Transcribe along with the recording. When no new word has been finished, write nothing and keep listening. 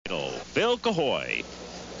Phil Cahoy.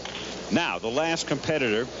 Now, the last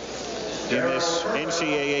competitor in this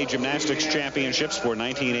NCAA Gymnastics Championships for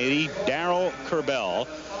 1980, Darrell Kerbel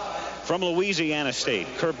from Louisiana State.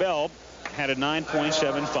 Kerbel had a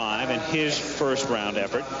 9.75 in his first round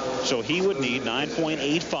effort, so he would need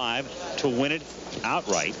 9.85 to win it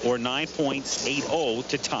outright, or 9.80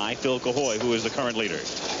 to tie Phil Cahoy, who is the current leader.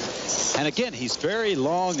 And again, he's very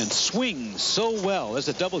long and swings so well. There's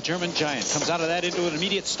a double German giant. Comes out of that into an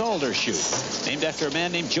immediate Stalder shoot, named after a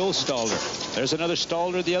man named Joe Stalder. There's another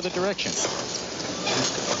Stalder the other direction.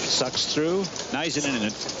 Sucks through. Now he's in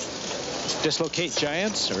an dislocate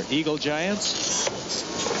giants or eagle giants.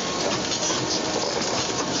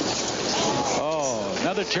 Oh,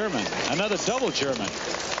 another German, another double German.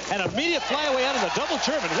 And immediate flyaway out of the double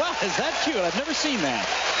German. Wow, is that cute? I've never seen that.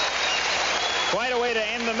 Quite a way to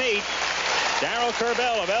end the meet. Darrell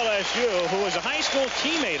Kerbel of LSU, who was a high school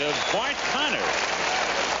teammate of Bart Connor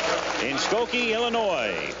in Skokie,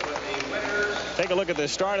 Illinois. Take a look at the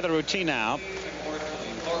start of the routine now.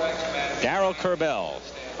 Darrell Kerbel.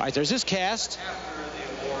 All right, there's his cast.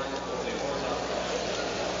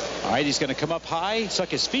 All right, he's going to come up high, suck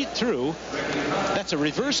his feet through. That's a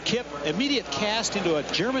reverse kip, immediate cast into a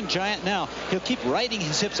German giant. Now he'll keep riding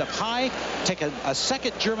his hips up high, take a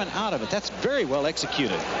second German out of it. That's very well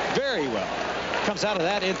executed, very well. Comes out of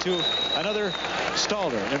that into another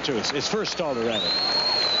Stalder, into his first Stalder rather.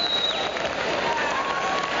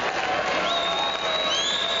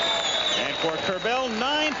 And for Kerbel,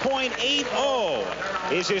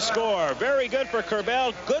 9.80 is his score. Very good for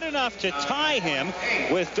Kerbel. Good enough to tie him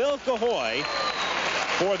with Phil Cahoy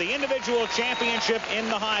for the individual championship in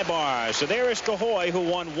the high bars. So there is Cahoy, who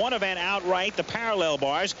won one event outright, the parallel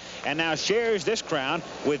bars, and now shares this crown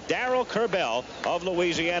with Darrell Kerbel of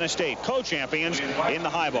Louisiana State, co-champions in the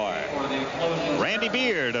high bar. Randy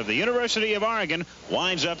Beard of the University of Oregon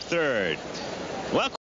winds up third. Well.